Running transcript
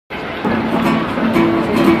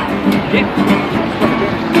I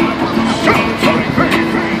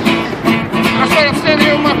said I'm standing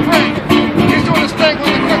here with my friend. He's doing this thing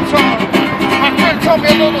with the guitar. My friend told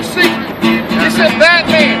me a little secret. He said,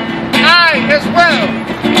 Batman, I as well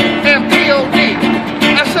am P.O.D.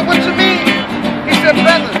 I said, what you mean? He said,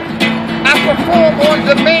 brother, I perform on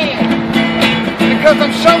demand because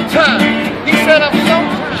I'm showtime. He said I'm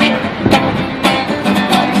showtime.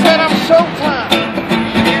 He said I'm showtime.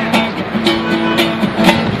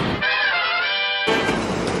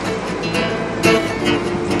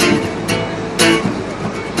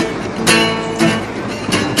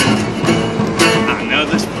 I know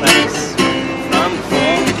this place from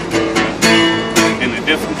before in a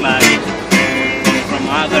different light, from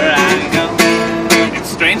other angle. It's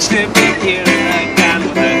strange to be here again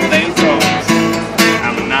with the same thoughts.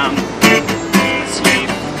 I'm numb, asleep,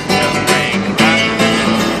 just make a run.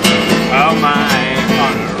 Oh my,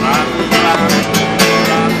 on a run, run,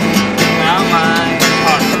 run. Oh my,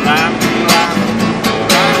 on a run, run, run.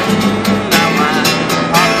 Oh my,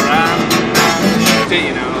 on a run, run. Do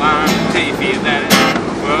you know I'm, do you feel that it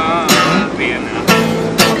won't be enough?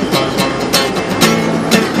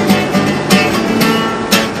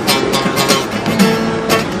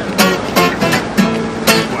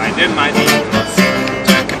 Why did my demons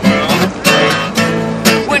take control?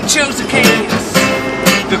 When chose the chaos,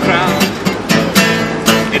 the crown.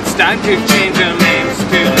 It's time to change our names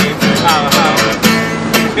to our house.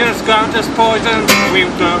 Here's countess poison, we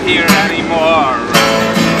won't go here anymore.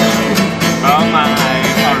 Oh my,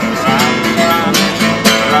 horror, run, run,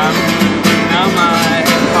 run. Oh my,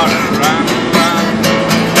 horror, run, run,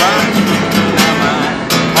 run. Oh my,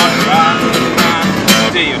 horror, run, run.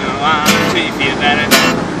 Do you know why? Do you feel that it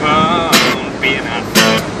won't be enough?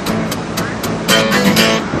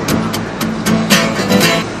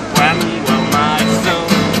 When will my soul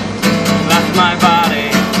left my body?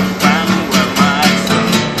 When will my soul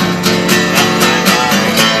left my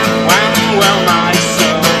body? When will my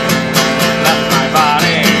soul left my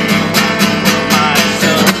body? My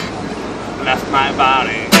soul left my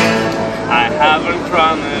body. I haven't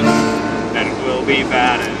promised that it will be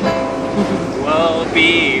better, will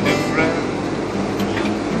be different.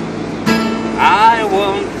 I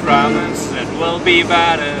won't promise that we'll be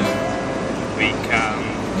better, become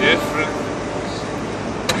different.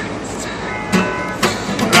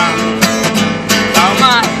 Run, oh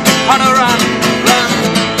my, how to run, run,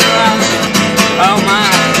 run. Oh my,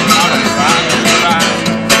 how to run, run,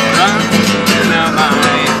 run. Oh my,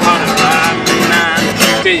 how to run, run.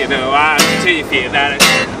 Do you know why? Do you feel that it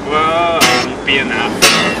won't be enough?